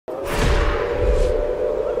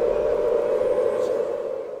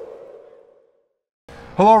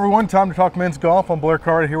Hello everyone, time to talk men's golf. I'm Blair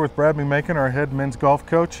Carter here with Brad McMakin, our head men's golf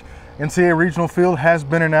coach. NCAA Regional field has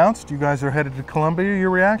been announced. You guys are headed to Columbia.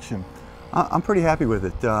 Your reaction? I'm pretty happy with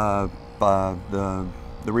it. The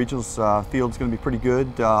regionals field is going to be pretty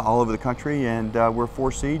good all over the country, and we're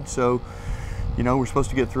 4 seed, so you know we're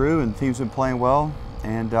supposed to get through, and the team's been playing well,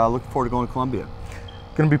 and looking forward to going to Columbia.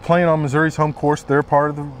 Going to be playing on Missouri's home course. They're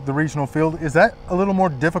part of the regional field. Is that a little more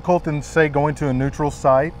difficult than, say, going to a neutral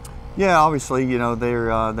site? Yeah, obviously, you know,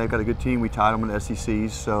 they've got a good team. We tied them in the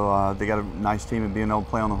SECs, so they got a nice team, and being able to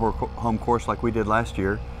play on the home course like we did last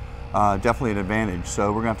year, definitely an advantage. So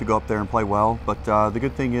we're going to have to go up there and play well. But the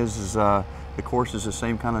good thing is the course is the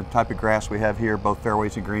same kind of type of grass we have here, both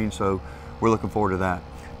fairways and greens, so we're looking forward to that.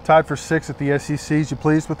 Tied for 6th at the SECs. You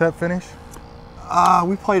pleased with that finish?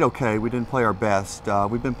 We played okay. We didn't play our best.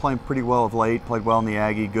 We've been playing pretty well of late, played well in the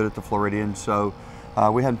Aggie, good at the Floridian, so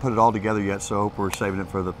we hadn't put it all together yet, so I hope we're saving it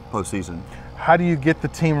for the postseason. How do you get the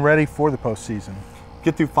team ready for the postseason?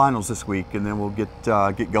 Get through finals this week, and then we'll get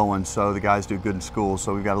going. So the guys do good in school,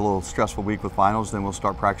 so we've got a little stressful week with finals, then we'll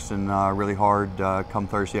start practicing really hard come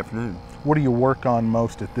Thursday afternoon. What do you work on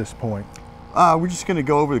most at this point? We're just going to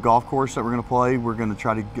go over the golf course that we're going to play. We're going to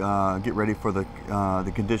try to get ready for the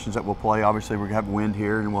conditions that we'll play. Obviously, we're going to have wind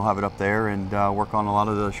here, and we'll have it up there, and work on a lot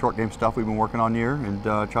of the short game stuff we've been working on here, and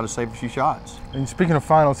try to save a few shots. And speaking of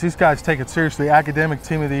finals, these guys take it seriously. Academic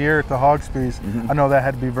Team of the Year at the Hogsby's. I know that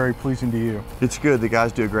had to be very pleasing to you. It's good. The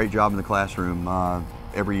guys do a great job in the classroom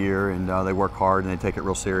every year, and they work hard, and they take it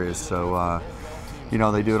real serious. So, you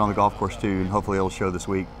know, they do it on the golf course too, and hopefully it'll show this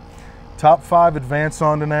week. Top 5 advance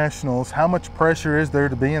on to nationals. How much pressure is there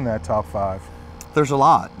to be in that top 5? There's a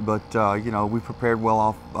lot, but you know, we prepared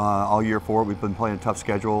well all year for it. We've been playing a tough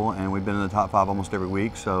schedule, and we've been in the top 5 almost every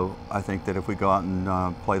week. So I think that if we go out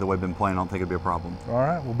and play the way we've been playing, I don't think it'll be a problem. All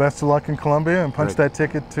right. Well, best of luck in Columbia, and punch Great. that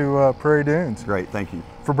ticket to Prairie Dunes. Great. Thank you.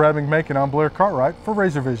 For Brad McMakin, I'm Blair Cartwright for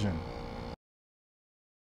Razor Vision.